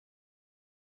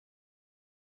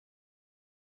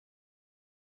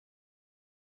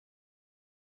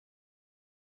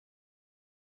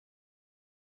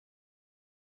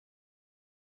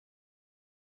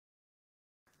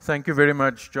Thank you very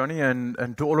much, Johnny,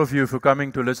 and to all of you for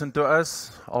coming to listen to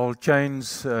us. I'll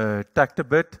change tact a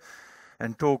bit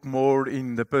and talk more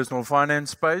in the personal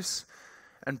finance space.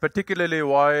 And particularly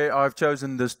why I've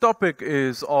chosen this topic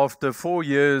is after 4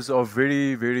 years of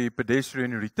very, very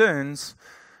pedestrian returns,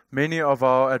 many of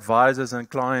our advisors and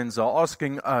clients are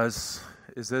asking us,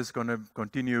 is this going to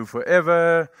continue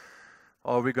forever?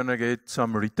 Are we going to get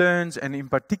some returns? And in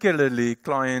particularly,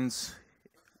 clients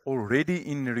already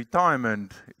in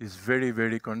retirement is very,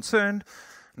 very concerned.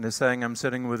 And they're saying, I'm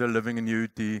sitting with a living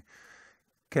annuity.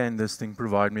 Can this thing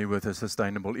provide me with a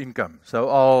sustainable income? So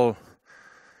I'll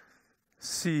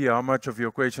see how much of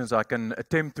your questions I can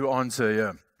attempt to answer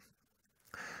here.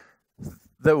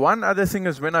 The one other thing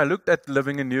is when I looked at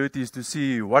living annuities to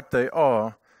see what they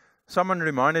are, someone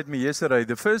reminded me yesterday,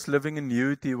 the first living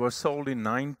annuity was sold in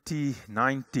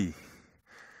 1990.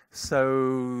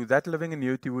 So that living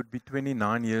annuity would be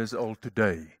 29 years old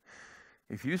today.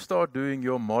 If you start doing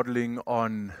your modeling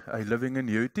on a living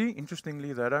annuity,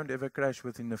 interestingly, they don't ever crash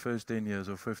within the first 10 years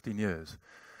or 15 years.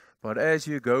 But as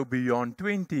you go beyond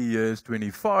 20 years,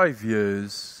 25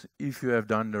 years, if you have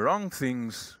done the wrong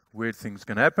things, weird things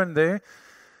can happen there.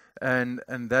 And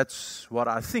that's what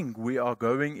I think. We are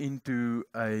going into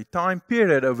a time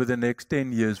period over the next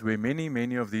 10 years where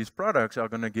many of these products are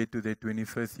going to get to their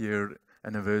 25th year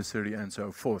anniversary and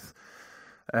so forth.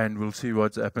 And we'll see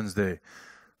what happens there.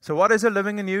 So what is a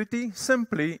living annuity?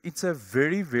 Simply, it's a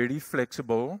very, very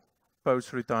flexible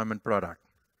post-retirement product.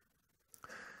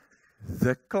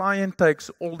 The client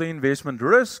takes all the investment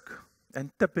risk,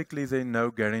 and typically there are no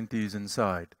guarantees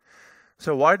inside.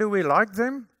 So why do we like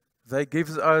them? They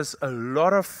give us a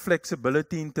lot of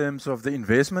flexibility in terms of the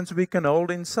investments we can hold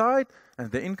inside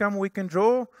and the income we can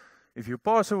draw. If you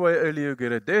pass away early, you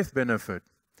get a death benefit.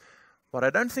 What I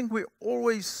don't think we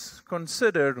always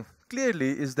consider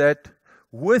clearly is that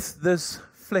with this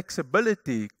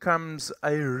flexibility comes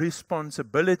a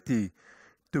responsibility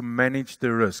to manage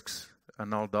the risks.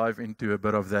 And I'll dive into a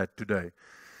bit of that today.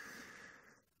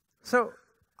 So,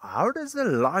 how does the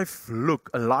life look,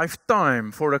 a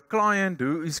lifetime for a client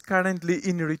who is currently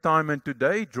in retirement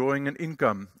today, drawing an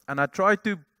income? And I try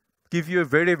to give you a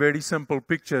very, very simple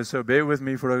picture, so bear with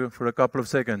me for a couple of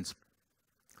seconds.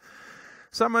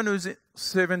 Someone who's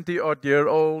 70-odd year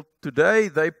old today,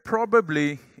 they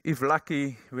probably, if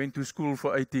lucky, went to school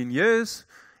for 18 years,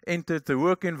 entered the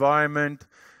work environment.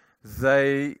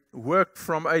 They worked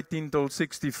from 18 till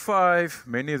 65,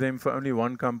 many of them for only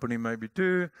one company, maybe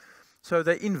two. So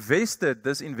they invested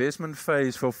this investment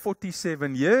phase for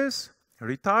 47 years,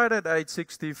 retired at age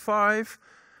 65,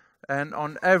 and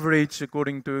on average,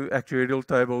 according to actuarial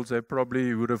tables, they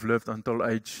probably would have lived until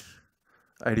age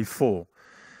 84.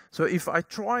 So if I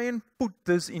try and put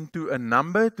this into a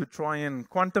number to try and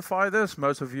quantify this,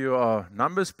 most of you are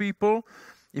numbers people.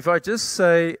 If I just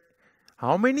say,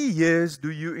 how many years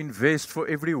do you invest for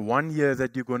every 1 year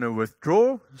that you're going to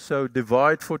withdraw? So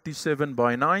divide 47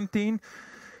 by 19.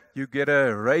 You get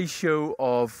a ratio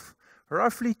of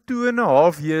roughly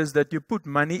 2.5 years that you put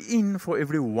money in for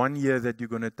every 1 year that you're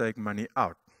going to take money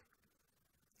out.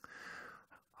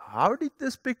 How did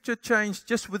this picture change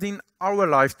just within our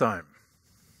lifetime?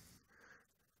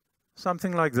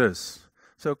 Something like this.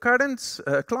 So clients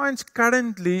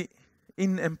currently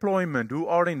in employment who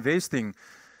are investing,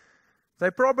 they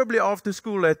probably after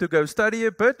school had to go study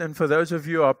a bit. And for those of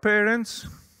you who are parents,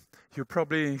 you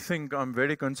probably think I'm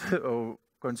very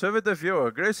conservative here or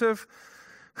aggressive,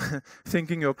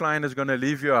 thinking your client is going to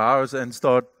leave your house and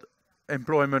start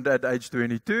employment at age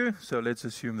 22. So let's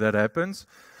assume that happens.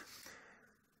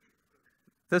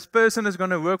 This person is going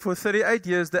to work for 38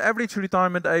 years. The average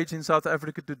retirement age in South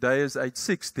Africa today is age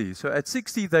 60. So at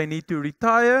 60, they need to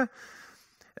retire.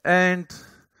 And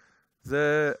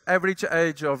the average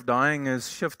age of dying has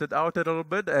shifted out a little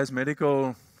bit as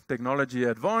medical technology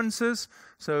advances.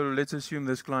 So let's assume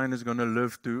this client is going to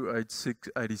live to age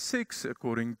 86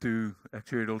 according to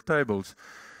actuarial tables.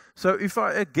 So if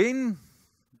I again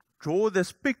draw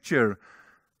this picture,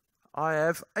 I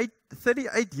have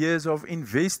 38 years of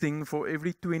investing for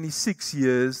every 26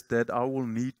 years that I will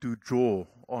need to draw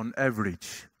on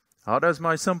average. How does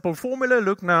my simple formula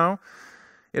look now?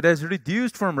 It has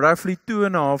reduced from roughly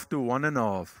 2.5 to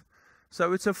 1.5.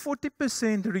 So it's a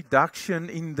 40% reduction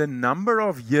in the number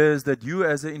of years that you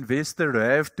as an investor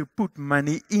have to put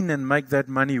money in and make that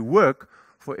money work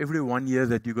for every 1 year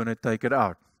that you're going to take it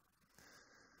out.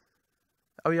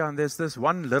 Oh yeah, and there's this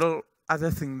one little other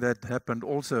thing that happened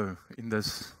also in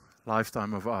this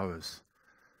lifetime of ours.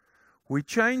 We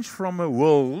changed from a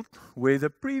world where the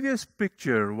previous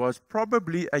picture was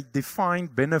probably a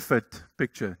defined benefit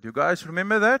picture. Do you guys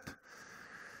remember that?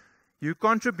 You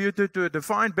contributed to a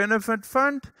defined benefit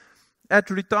fund. At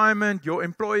retirement, your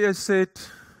employer said,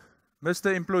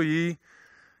 Mr. Employee,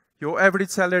 your average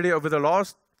salary over the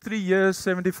last 3 years,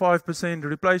 75%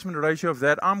 replacement ratio of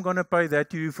that, I'm going to pay that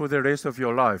to you for the rest of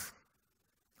your life.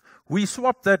 We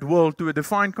swapped that world to a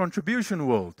defined contribution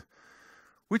world,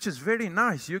 which is very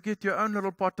nice. You get your own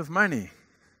little pot of money.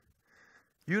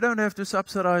 You don't have to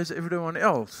subsidize everyone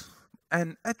else.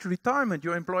 And at retirement,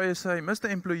 your employer say, Mr.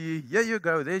 Employee, here you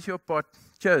go, there's your pot,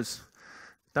 cheers.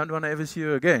 Don't want to ever see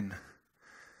you again.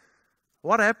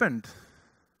 What happened?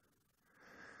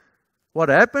 What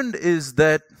happened is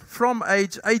that from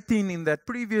age 18 in that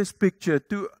previous picture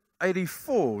to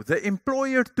 84, the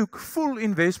employer took full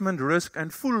investment risk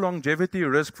and full longevity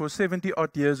risk for 70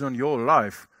 odd years on your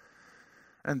life.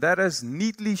 And that has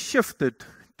neatly shifted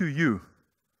to you.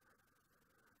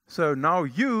 So now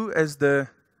you, as the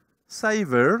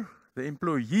saver, the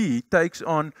employee, takes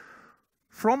on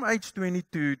from age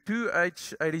 22 to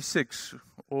age 86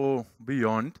 or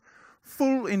beyond,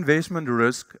 full investment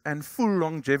risk and full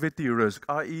longevity risk,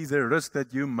 i.e. the risk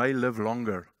that you may live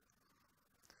longer.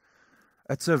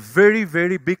 It's a very,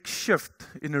 very big shift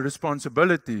in a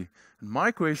responsibility. And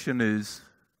my question is,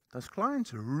 does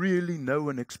clients really know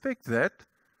and expect that?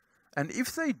 And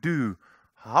if they do,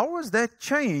 how has that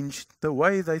changed the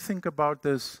way they think about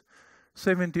this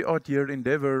 70-odd year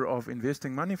endeavor of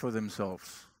investing money for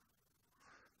themselves?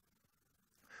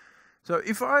 So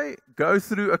if I go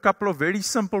through a couple of very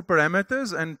simple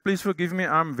parameters, and please forgive me,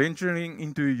 I'm venturing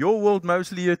into your world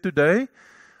mostly here today,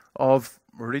 of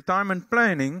retirement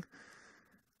planning.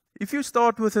 If you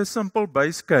start with a simple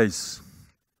base case,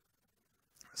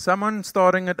 someone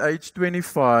starting at age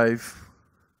 25,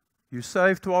 you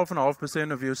save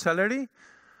 12.5% of your salary.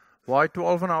 Why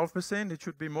 12.5%? It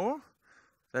should be more.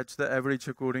 That's the average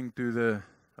according to the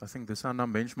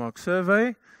Sanlam benchmark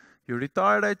survey. You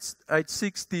retire at age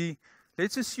 60.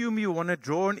 Let's assume you want to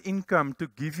draw an income to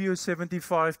give you a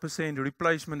 75%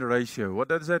 replacement ratio. What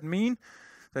does that mean?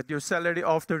 That your salary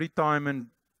after retirement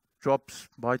drops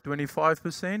by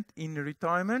 25% in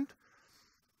retirement.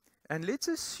 And let's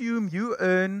assume you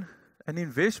earn an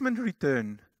investment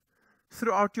return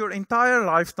throughout your entire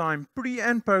lifetime, pre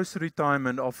and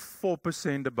post-retirement, of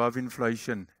 4% above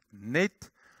inflation, net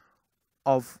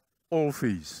of all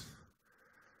fees.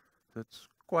 That's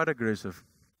quite aggressive.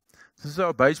 This is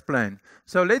our base plan.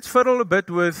 So let's fiddle a bit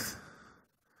with,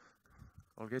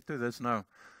 I'll get to this now.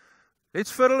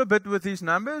 Let's fiddle a bit with these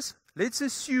numbers. Let's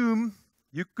assume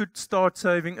you could start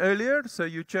saving earlier, so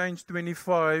you change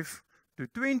 25 to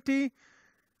 20.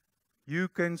 You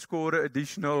can score an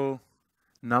additional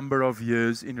number of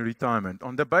years in retirement.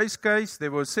 On the base case,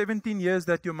 there were 17 years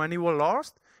that your money will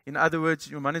last. In other words,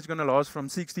 your money is going to last from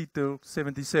 60 till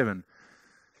 77.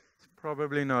 It's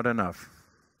probably not enough.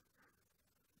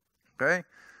 Okay?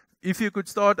 If you could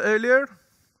start earlier,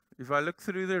 if I look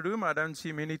through the room, I don't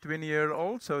see many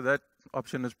 20-year-olds, so that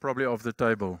option is probably off the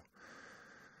table.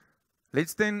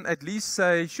 Let's then at least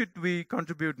say, should we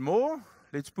contribute more?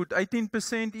 Let's put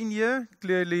 18% in here.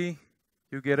 Clearly,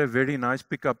 you get a very nice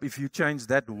pickup if you change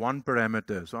that one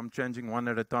parameter. So I'm changing one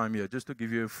at a time here, just to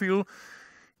give you a feel.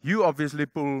 You obviously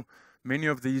pull many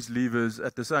of these levers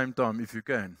at the same time if you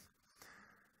can.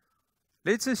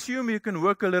 Let's assume you can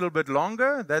work a little bit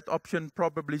longer. That option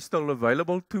probably still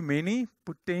available to many,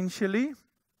 potentially.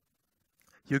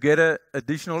 You get an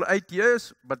additional 8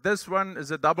 years, but this one is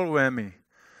a double whammy.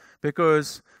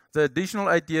 Because the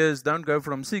additional 8 years don't go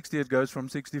from 60, it goes from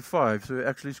 65. So you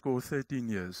actually score 13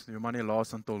 years. Your money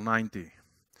lasts until 90.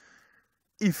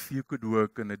 If you could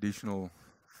work an additional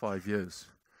 5 years.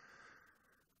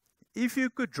 If you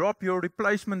could drop your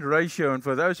replacement ratio, and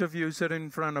for those of you who sit in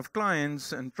front of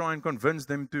clients and try and convince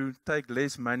them to take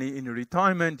less money in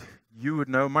retirement, you would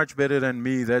know much better than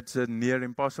me that's a near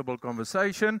impossible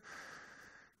conversation.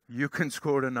 You can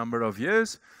score a number of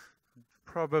years.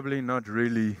 Probably not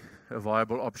really a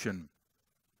viable option.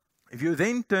 If you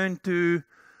then turn to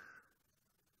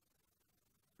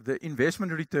the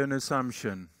investment return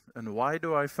assumption, and why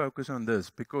do I focus on this?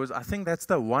 Because I think that's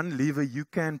the one lever you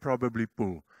can probably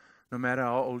pull, no matter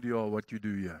how old you are, what you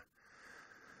do here.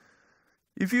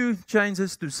 If you change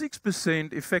this to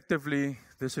 6%, effectively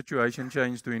the situation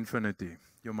changes to infinity.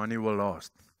 Your money will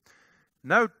last.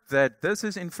 Note that this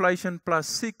is inflation plus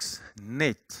 6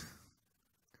 net.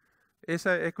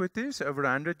 SA equities over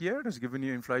 100 years has given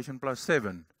you inflation plus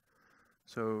 7.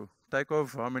 So take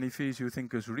off how many fees you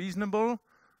think is reasonable.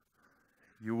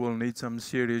 You will need some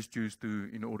serious juice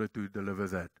in order to deliver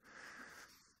that.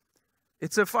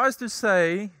 It suffices to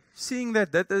say, seeing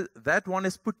that one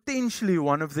is potentially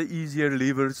one of the easier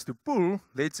levers to pull,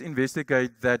 let's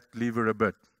investigate that lever a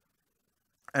bit.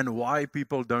 and why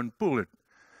people don't pull it.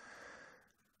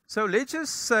 So let's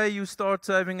just say you start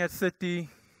saving at 30,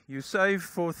 you save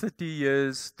for 30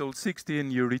 years till 60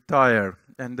 and you retire.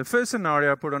 And the first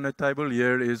scenario I put on the table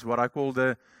here is what I call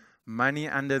the money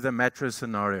under the mattress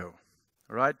scenario.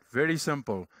 Right? Very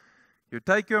simple. You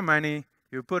take your money,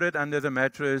 you put it under the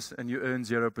mattress, and you earn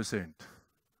 0%.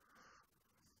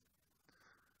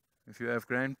 If you have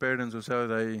grandparents or so,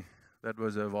 that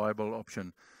was a viable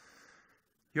option.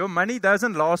 Your money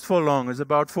doesn't last for long. It's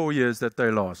about 4 years that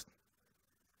they last.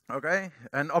 Okay?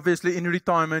 And obviously in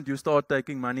retirement, you start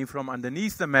taking money from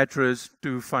underneath the mattress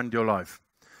to fund your life.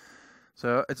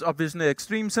 So it's obviously an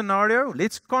extreme scenario.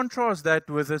 Let's contrast that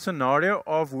with a scenario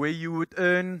of where you would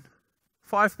earn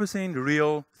 5%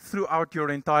 real throughout your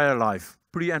entire life,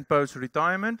 pre and post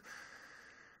retirement.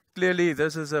 Clearly,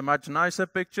 this is a much nicer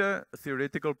picture, a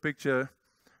theoretical picture,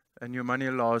 and your money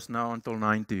lasts now until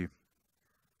 90.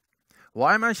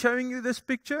 Why am I showing you this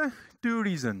picture? 2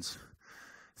 reasons.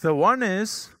 The one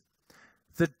is,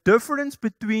 the difference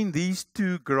between these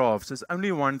 2 graphs is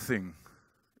only one thing: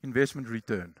 investment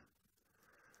return.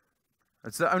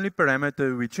 It's the only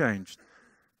parameter we changed.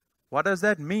 What does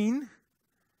that mean?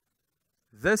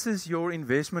 This is your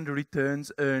investment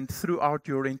returns earned throughout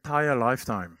your entire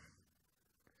lifetime.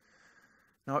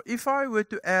 Now, if I were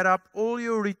to add up all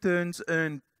your returns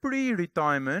earned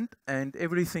pre-retirement and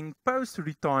everything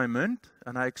post-retirement,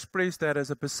 and I express that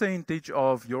as a percentage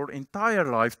of your entire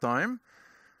lifetime,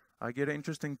 I get an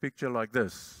interesting picture like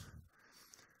this.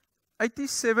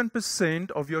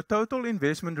 87% of your total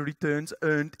investment returns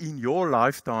earned in your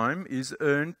lifetime is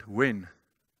earned when?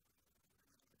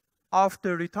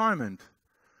 After retirement.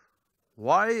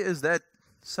 Why is that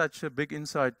such a big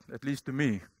insight, at least to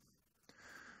me?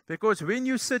 Because when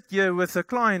you sit here with a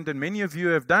client, and many of you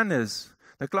have done this,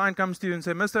 the client comes to you and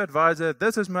says, Mr. Advisor,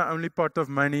 this is my only pot of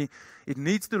money. It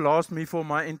needs to last me for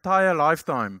my entire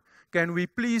lifetime. Can we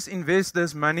please invest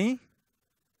this money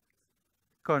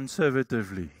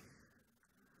conservatively?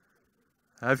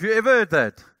 Have you ever heard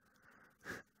that?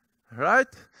 Right?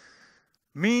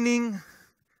 Meaning,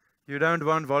 you don't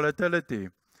want volatility.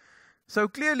 So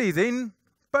clearly then,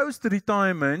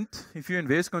 post-retirement, if you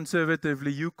invest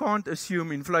conservatively, you can't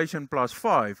assume inflation plus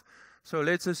 5. So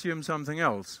let's assume something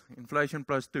else. Inflation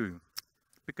plus 2.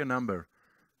 Pick a number.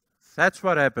 That's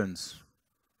what happens.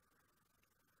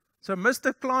 So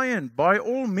Mr. Client, by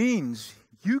all means,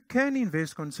 you can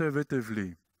invest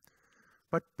conservatively.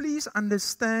 But please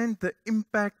understand the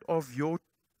impact of your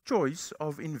choice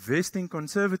of investing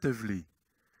conservatively.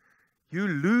 You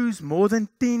lose more than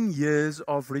 10 years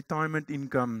of retirement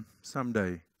income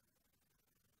someday.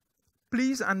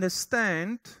 Please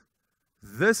understand,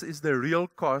 this is the real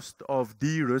cost of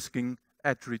de-risking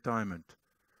at retirement.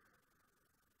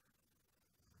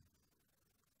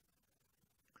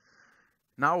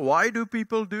 Now, why do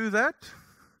people do that?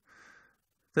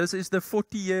 This is the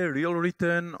 40-year real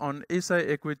return on SA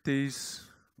equities,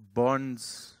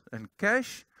 bonds, and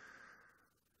cash.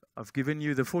 I've given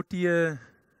you the 40-year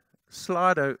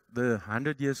slide. The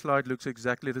 100-year slide looks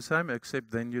exactly the same,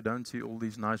 except then you don't see all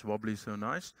these nice wobblies so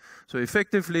nice. So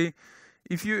effectively,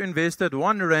 if you invested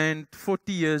 1 rand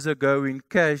 40 years ago in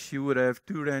cash, you would have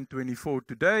 2.24 rand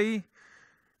today.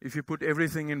 If you put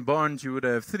everything in bonds, you would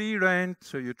have 3 rand,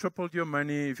 so you tripled your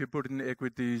money. If you put it in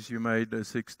equities, you made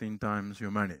 16 times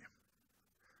your money.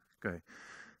 Okay.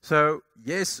 So,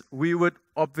 yes, we would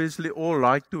obviously all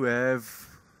like to have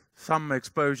some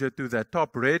exposure to that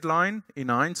top red line in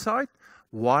hindsight.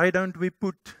 Why don't we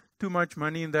put too much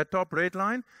money in that top red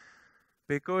line?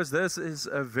 Because this is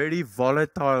a very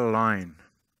volatile line.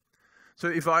 So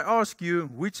if I ask you,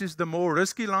 which is the more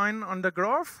risky line on the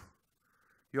graph?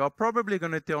 You are probably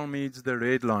going to tell me it's the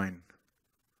red line.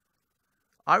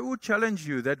 I would challenge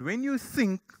you that when you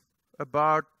think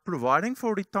about providing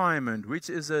for retirement, which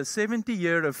is a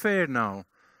 70-year affair now,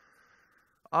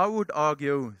 I would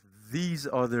argue these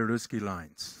are the risky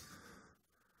lines.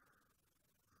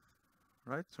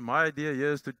 Right? So my idea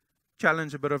here is to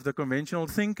challenge a bit of the conventional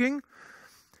thinking.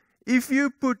 If you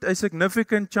put a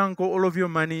significant chunk or all of your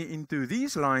money into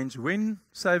these lines when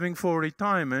saving for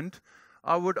retirement,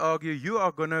 I would argue you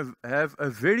are going to have a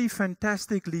very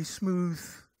fantastically smooth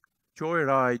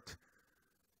joyride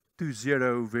to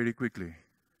zero very quickly.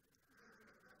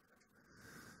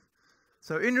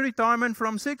 So in retirement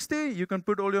from 60, you can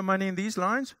put all your money in these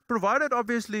lines, provided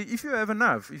obviously if you have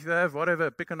enough. If you have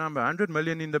whatever, pick a number, 100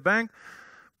 million in the bank,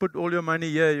 put all your money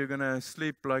here, you're going to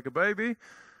sleep like a baby.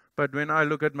 But when I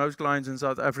look at most clients in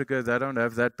South Africa, they don't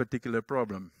have that particular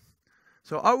problem.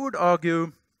 So I would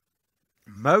argue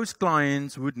most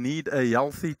clients would need a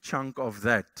healthy chunk of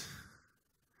that.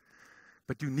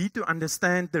 But you need to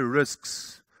understand the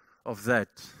risks. of that.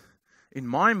 In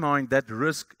my mind, that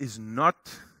risk is not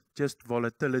just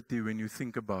volatility when you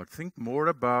think about. Think more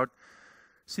about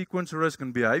sequence risk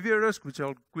and behavior risk, which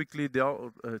I'll quickly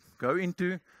go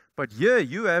into. But here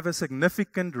you have a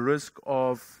significant risk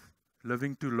of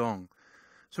living too long.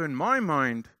 So in my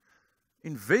mind,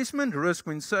 investment risk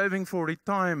when saving for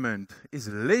retirement is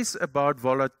less about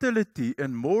volatility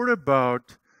and more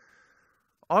about,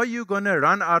 are you going to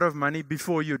run out of money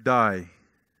before you die?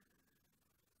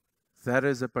 That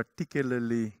is a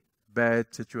particularly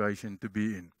bad situation to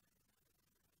be in.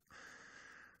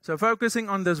 So focusing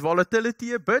on this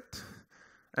volatility a bit,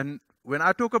 and when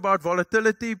I talk about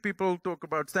volatility, people talk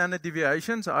about standard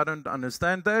deviations. I don't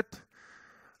understand that.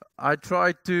 I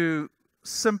try to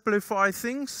simplify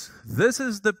things. This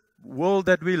is the world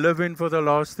that we live in for the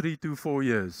last 3 to 4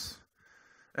 years.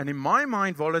 And in my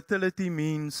mind, volatility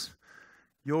means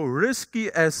your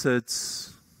risky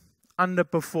assets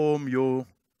underperform your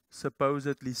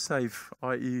supposedly safe,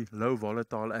 i.e. low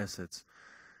volatile assets.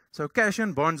 So cash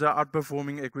and bonds are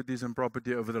outperforming equities and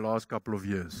property over the last couple of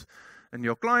years. And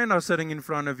your client are sitting in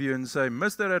front of you and say,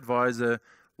 Mr. Advisor,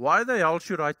 why the hell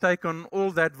should I take on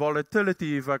all that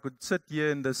volatility if I could sit here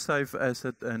in the safe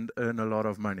asset and earn a lot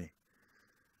of money?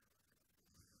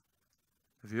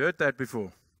 Have you heard that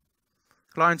before?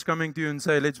 Clients coming to you and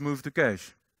say, let's move to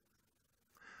cash.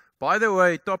 By the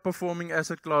way, top performing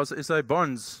asset class SA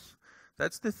bonds.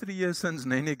 That's the 3 years since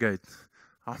Nenegate.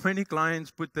 How many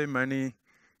clients put their money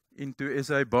into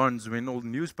SA bonds when all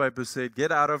newspapers said,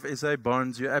 get out of SA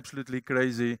bonds, you're absolutely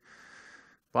crazy.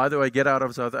 By the way, get out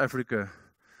of South Africa.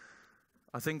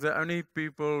 I think the only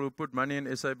people who put money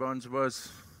in SA bonds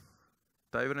was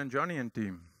David and Johnny and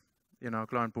team in our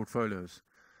client portfolios.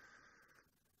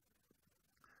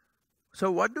 So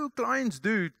what do clients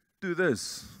do to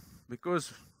this?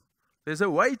 Because there's a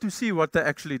way to see what they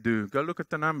actually do. Go look at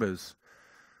the numbers.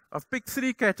 I've picked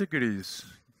 3 categories.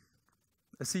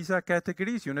 CISA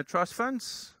categories, unit trust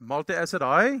funds, multi-asset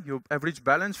high, your average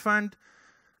balance fund,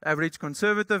 average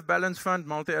conservative balance fund,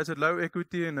 multi-asset low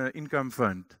equity, and an income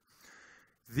fund.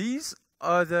 These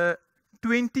are the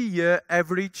 20-year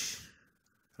average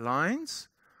lines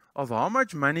of how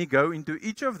much money go into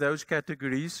each of those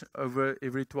categories over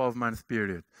every 12-month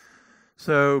period.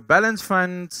 So balance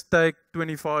funds take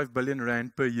 25 billion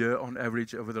rand per year on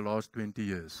average over the last 20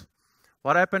 years.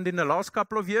 What happened in the last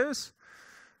couple of years?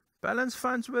 Balance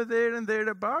funds were there and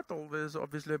thereabout. There's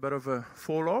obviously a bit of a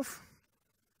fall off.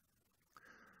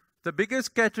 The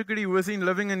biggest category within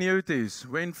living annuities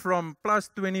went from plus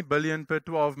 20 billion per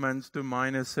 12 months to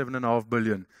minus 7.5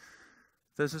 billion.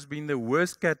 This has been the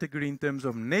worst category in terms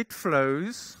of net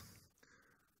flows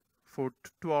for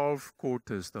 12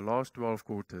 quarters, the last 12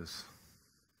 quarters.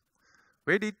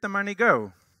 Where did the money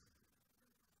go?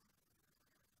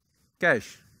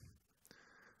 Cash.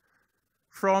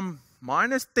 From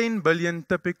minus 10 billion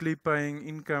typically paying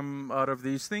income out of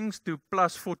these things to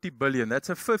plus 40 billion. That's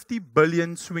a 50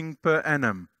 billion swing per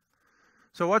annum.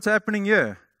 So what's happening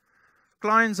here?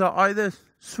 Clients are either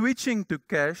switching to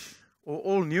cash or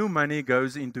all new money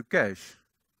goes into cash.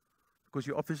 Because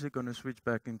you're obviously going to switch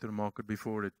back into the market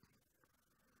before it.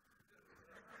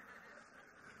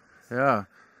 Yeah.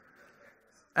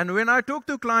 And when I talk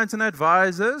to clients and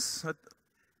advisors,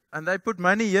 and they put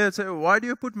money here, say, why do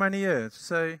you put money here?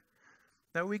 Say,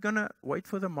 now we're going to wait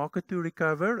for the market to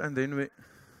recover, and then we...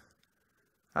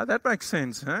 Oh, that makes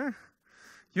sense, huh?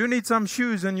 You need some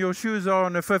shoes, and your shoes are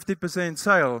on a 50%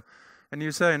 sale. And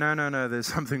you say, no, there's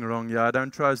something wrong. Yeah, I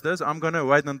don't trust this. I'm going to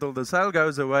wait until the sale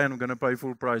goes away, and I'm going to pay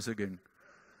full price again.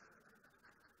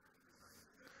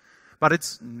 But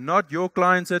it's not your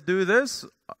clients that do this.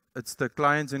 It's the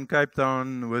clients in Cape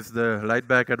Town with the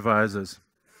laid-back advisors.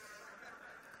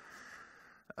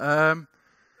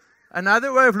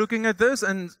 Another way of looking at this,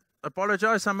 and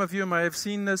apologize, some of you may have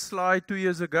seen this slide 2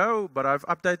 years ago, but I've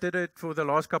updated it for the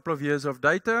last couple of years of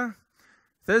data.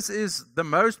 This is the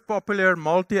most popular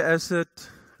multi-asset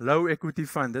low equity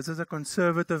fund. This is a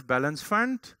conservative balance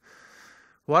fund.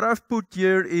 What I've put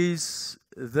here is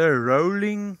the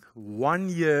rolling 1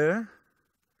 year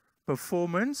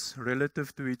performance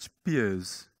relative to its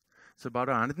peers. It's about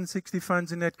 160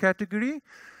 funds in that category.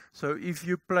 So if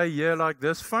you play here like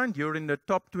this fund, you're in the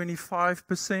top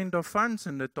 25% of funds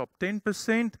and the top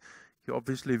 10%. You're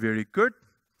obviously very good.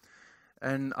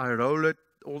 And I roll it,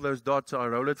 all those dots, I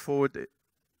roll it forward,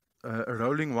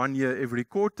 rolling 1 year every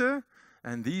quarter.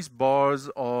 And these bars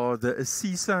are the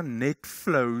CISA net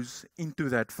flows into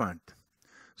that fund.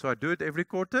 So I do it every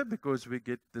quarter because we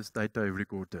get this data every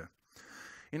quarter.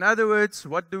 In other words,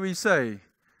 what do we say?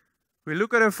 We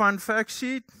look at a fund fact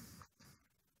sheet.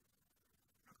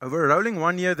 Over a rolling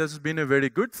 1 year, this has been a very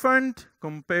good fund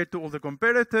compared to all the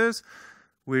competitors.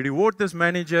 We reward this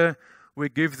manager. We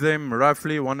give them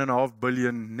roughly 1.5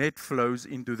 billion net flows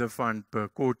into the fund per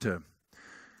quarter.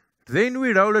 Then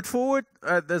we roll it forward.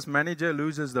 This manager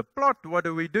loses the plot. What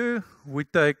do? We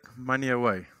take money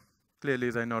away.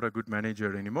 Clearly, they're not a good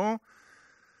manager anymore.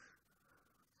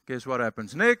 Guess what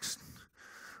happens next?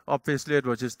 Obviously, it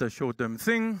was just a short-term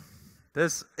thing.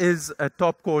 This is a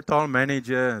top quartile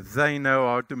manager. They know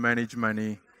how to manage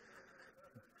money.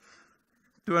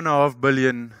 2.5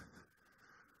 billion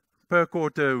per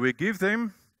quarter we give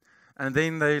them, and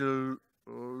then they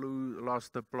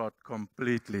lost the plot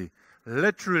completely.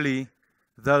 Literally,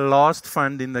 the last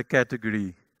fund in the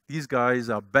category. These guys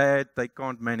are bad. They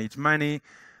can't manage money.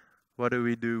 What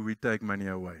do? We take money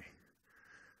away.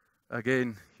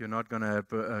 Again, you're not going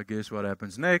to guess what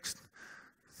happens next.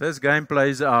 This game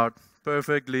plays out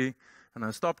perfectly, and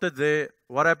I stopped it there.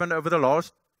 What happened over the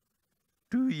last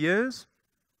 2 years?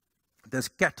 This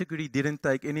category didn't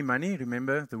take any money.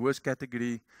 Remember, the worst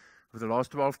category of the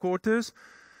last 12 quarters.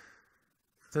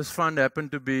 This fund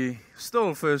happened to be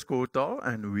still first quartile,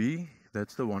 and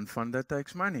that's the one fund that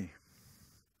takes money.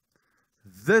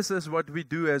 This is what we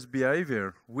do as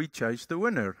behavior. We chase the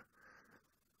winner.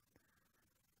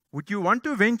 Would you want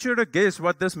to venture a guess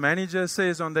what this manager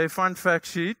says on their fund fact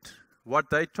sheet? What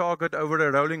they target over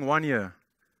a rolling 1 year?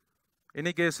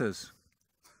 Any guesses?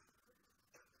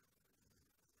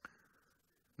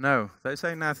 No, they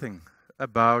say nothing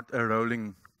about a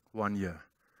rolling 1 year.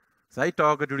 They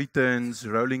target returns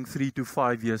rolling 3 to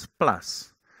 5 years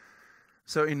plus.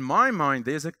 So in my mind,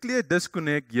 there's a clear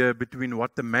disconnect here between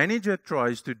what the manager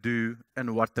tries to do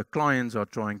and what the clients are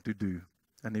trying to do.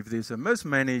 And if there's a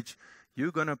mismanage,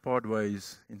 you're going to part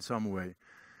ways in some way.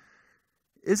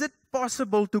 Is it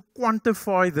possible to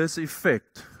quantify this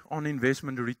effect on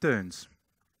investment returns?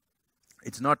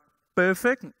 It's not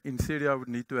perfect. In theory, I would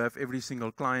need to have every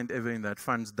single client ever in that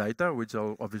fund's data, which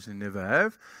I'll obviously never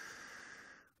have.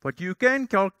 But you can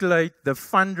calculate the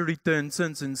fund return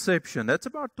since inception. That's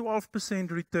about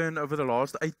 12% return over the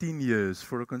last 18 years.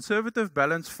 For a conservative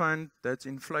balanced fund, that's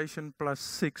inflation plus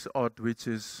 6 odd, which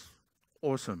is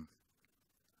awesome.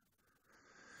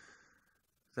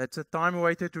 That's a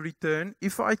time-weighted return.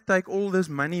 If I take all this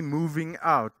money moving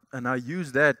out and I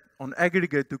use that on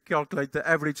aggregate to calculate the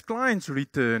average client's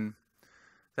return,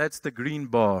 that's the green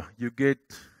bar. You get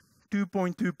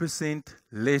 2.2%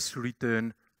 less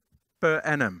return per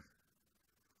annum.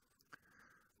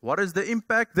 What is the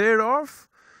impact thereof?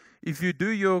 If you do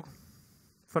your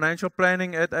financial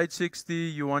planning at age 60,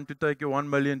 you want to take your 1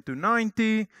 million to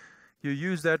 90, you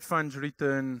use that fund's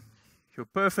return, your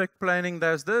perfect planning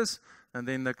does this, and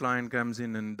then the client comes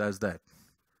in and does that.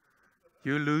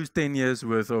 You lose 10 years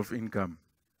worth of income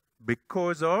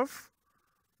because of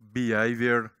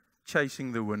behavior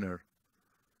chasing the winner.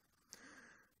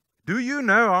 Do you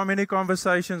know how many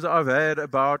conversations I've had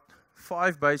about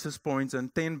 5 basis points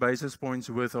and 10 basis points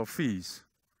worth of fees?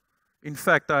 In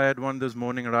fact, I had one this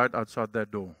morning right outside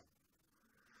that door.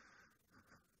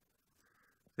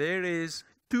 There is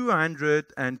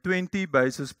 220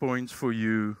 basis points for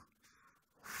you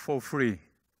for free.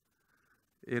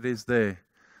 It is there.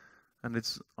 And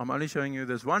I'm only showing you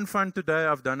this one fund today.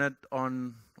 I've done it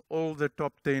on all the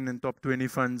top 10 and top 20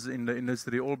 funds in the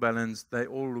industry, all balanced. They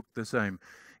all look the same.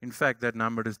 In fact, that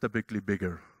number is typically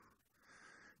bigger.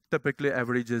 Typically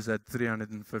averages at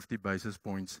 350 basis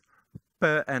points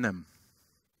per annum.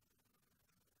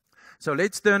 So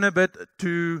let's turn a bit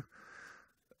to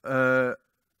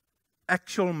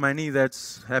actual money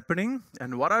that's happening.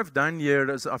 And what I've done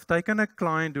here is I've taken a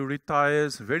client who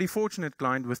retires, a very fortunate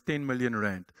client with 10 million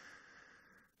rand.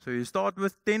 So you start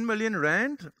with 10 million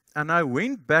rand, and I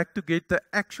went back to get the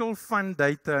actual fund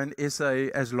data in SA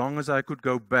as long as I could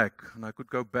go back. And I could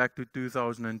go back to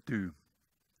 2002.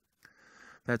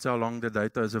 That's how long the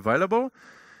data is available.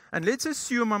 And let's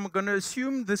assume, I'm going to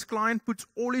assume this client puts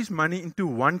all his money into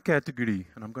one category.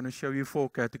 And I'm going to show you 4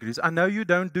 categories. I know you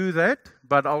don't do that,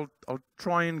 but I'll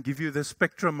try and give you the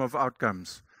spectrum of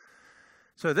outcomes.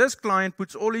 So this client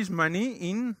puts all his money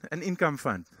in an income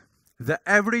fund. The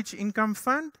average income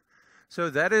fund, so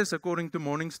that is, according to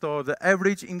Morningstar, the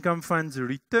average income fund's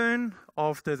return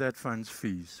after that fund's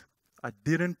fees. I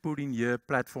didn't put in here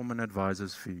platform and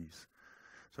advisors fees.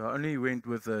 So I only went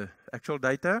with the actual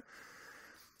data.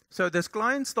 So this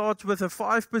client starts with a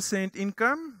 5%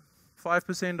 income.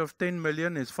 5% of 10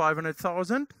 million is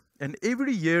 500,000. And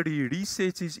every year he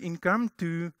resets his income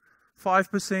to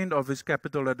 5% of his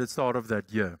capital at the start of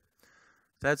that year.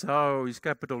 That's how his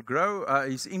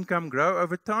his income grow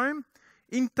over time.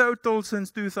 In total, since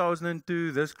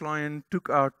 2002, this client took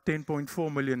out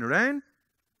 10.4 million rand.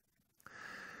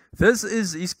 This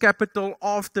is his capital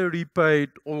after repaid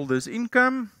all this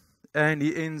income, and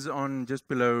he ends on just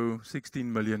below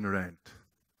 16 million rand.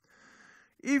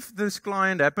 If this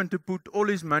client happened to put all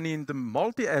his money in the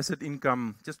multi-asset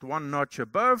income just one notch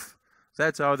above,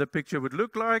 that's how the picture would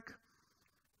look like.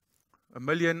 R1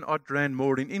 million odd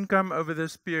more in income over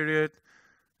this period,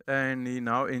 and he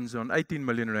now ends on 18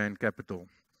 million rand capital.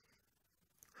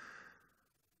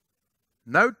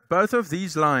 Note both of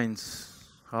these lines,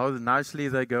 how nicely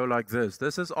they go like this.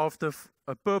 This is after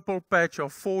a purple patch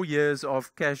of 4 years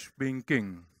of cash being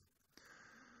king.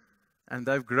 And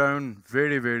they've grown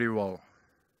very, very well.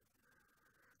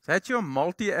 That's your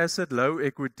multi-asset low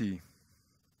equity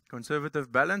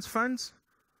conservative balance funds.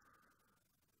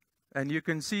 And you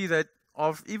can see that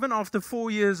even after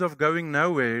 4 years of going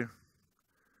nowhere,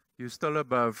 you're still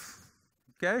above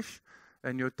cash,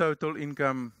 and your total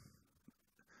income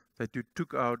that you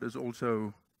took out is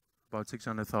also about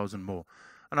 600,000 more.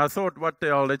 And I thought, what the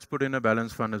hell, let's put in a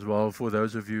balance fund as well for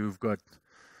those of you who've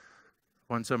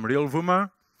want some real Vuma.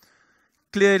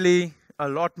 Clearly, a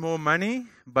lot more money,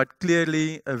 but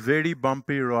clearly a very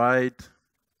bumpy ride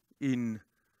in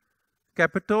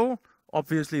capital.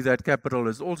 Obviously, that capital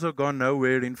has also gone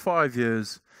nowhere in 5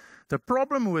 years. The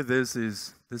problem with this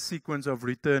is the sequence of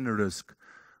return risk.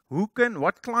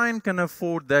 What client can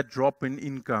afford that drop in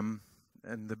income?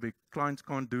 And the big clients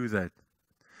can't do that.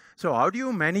 So how do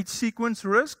you manage sequence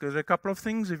risk? There's a couple of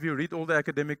things if you read all the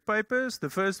academic papers. The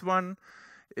first one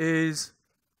is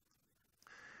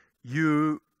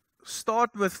you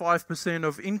start with 5%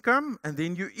 of income and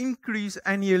then you increase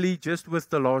annually just with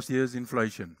the last year's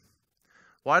inflation.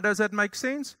 Why does that make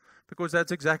sense? Because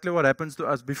that's exactly what happens to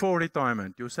us before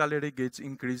retirement. Your salary gets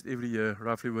increased every year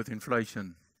roughly with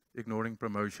inflation, ignoring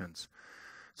promotions.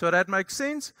 So that makes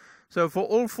sense. So for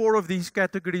all 4 of these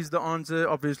categories, the answer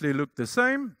obviously looked the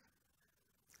same.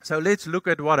 So let's look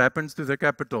at what happens to the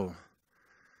capital.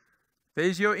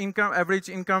 There's your average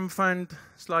income fund,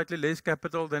 slightly less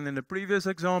capital than in the previous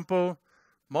example.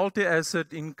 Multi-asset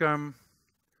income.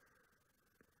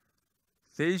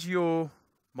 There's your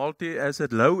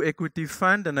multi-asset low equity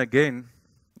fund. And again,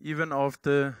 even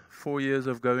after 4 years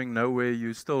of going nowhere,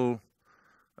 you're still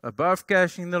above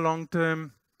cash in the long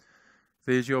term.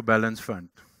 There's your balance fund.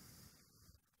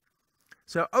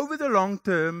 So over the long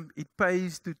term, it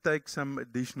pays to take some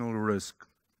additional risk.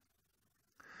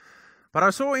 But I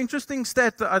saw an interesting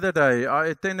stat the other day. I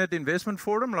attended investment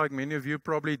forum, like many of you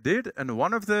probably did, and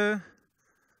one of the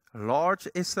large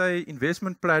SA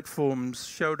investment platforms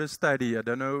showed a study. I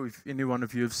don't know if any one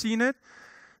of you have seen it.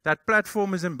 That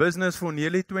platform is in business for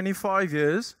nearly 25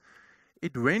 years.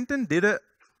 It went and did an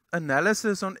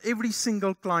analysis on every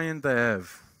single client they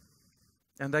have.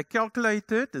 And they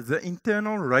calculated the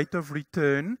internal rate of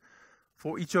return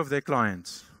for each of their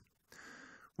clients,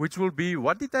 which will be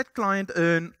what did that client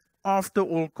earn after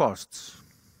all costs.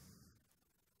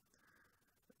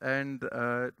 And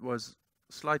it was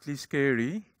slightly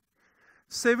scary.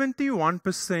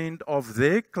 71% of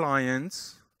their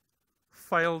clients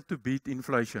failed to beat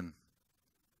inflation.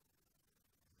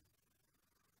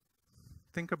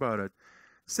 Think about it.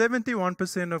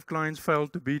 71% of clients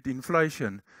failed to beat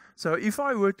inflation. So if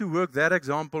I were to work that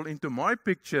example into my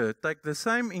picture, take the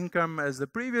same income as the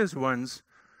previous ones,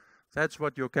 that's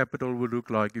what your capital would look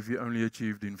like if you only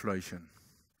achieved inflation.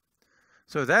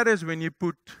 So that is when you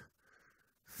put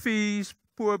fees,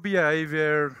 poor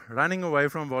behavior, running away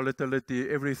from volatility,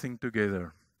 everything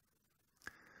together.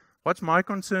 What's my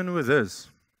concern with this?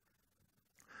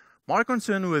 My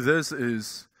concern with this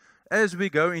is, as we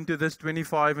go into this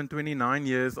 25 and 29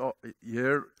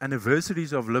 year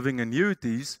anniversaries of living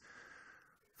annuities,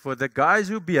 for the guys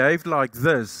who behaved like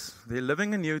this, their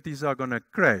living annuities are going to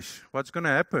crash. What's going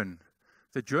to happen?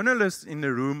 The journalists in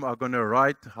the room are going to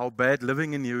write how bad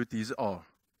living annuities are.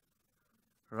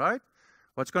 Right?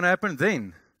 What's going to happen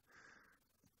then?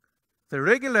 The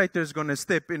regulator is going to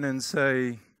step in and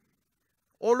say,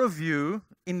 all of you,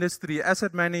 industry,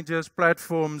 asset managers,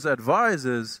 platforms,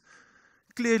 advisors,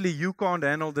 clearly you can't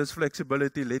handle this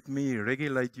flexibility. Let me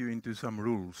regulate you into some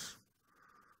rules.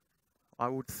 I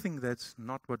would think that's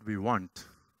not what we want.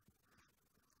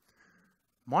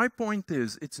 My point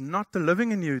is, it's not the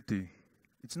living annuity.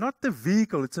 It's not the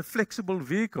vehicle. It's a flexible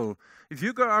vehicle. If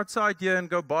you go outside here and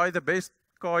go buy the best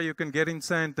car you can get in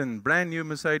Sandton, brand new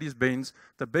Mercedes-Benz,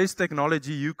 the best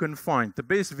technology you can find, the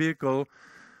best vehicle,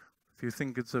 if you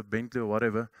think it's a Bentley or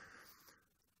whatever,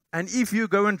 and if you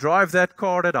go and drive that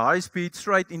car at high speed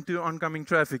straight into oncoming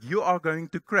traffic, you are going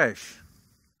to crash.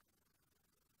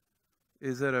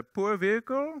 Is it a poor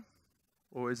vehicle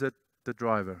or is it the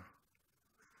driver?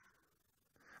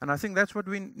 And I think that's what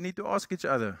we need to ask each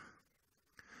other.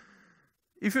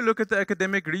 If you look at the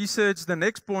academic research, the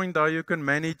next point how you can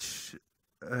manage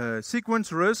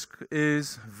sequence risk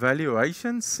is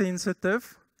valuation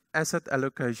sensitive asset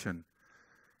allocation.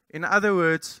 In other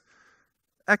words,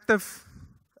 active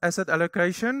asset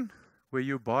allocation, where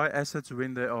you buy assets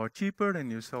when they are cheaper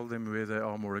and you sell them where they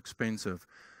are more expensive.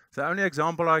 The only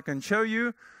example I can show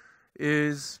you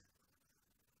is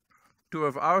two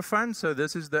of our funds. So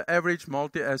this is the average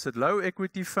multi-asset low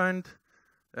equity fund,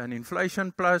 an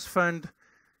inflation plus fund.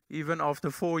 Even after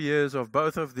 4 years of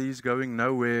both of these going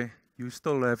nowhere, you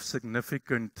still have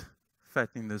significant fat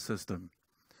in the system.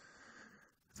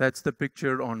 That's the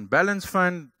picture on balance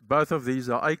fund. Both of these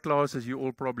are A classes. You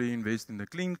all probably invest in the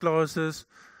clean classes.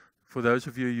 For those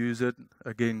of you who use it,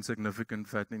 again, significant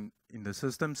fat in the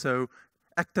system. So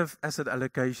active asset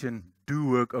allocation do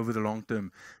work over the long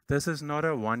term. This is not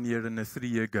a 1 year and a 3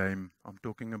 year game. I'm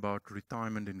talking about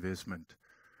retirement investment.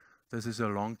 This is a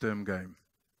long-term game.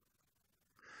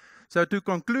 So to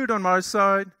conclude on my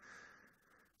side,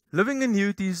 living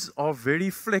annuities are very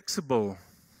flexible.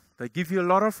 They give you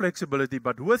a lot of flexibility,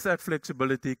 but with that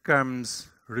flexibility comes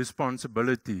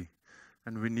responsibility.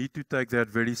 And we need to take that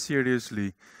very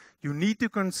seriously. You need to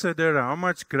consider how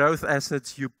much growth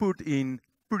assets you put in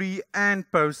pre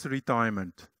and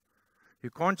post-retirement. You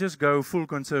can't just go full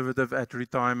conservative at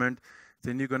retirement,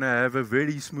 then you're going to have a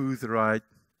very smooth ride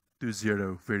to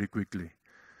zero very quickly.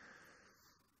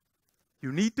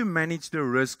 You need to manage the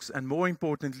risks, and more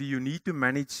importantly, you need to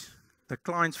manage the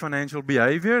client's financial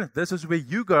behavior. This is where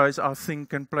you guys, I think,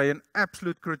 can play an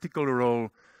absolute critical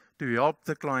role to help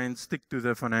the client stick to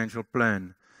their financial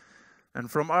plan.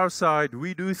 And from our side,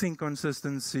 we do think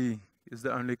consistency is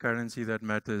the only currency that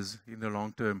matters in the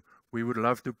long term. We would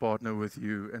love to partner with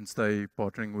you and stay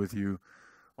partnering with you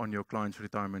on your client's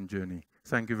retirement journey.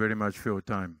 Thank you very much for your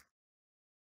time.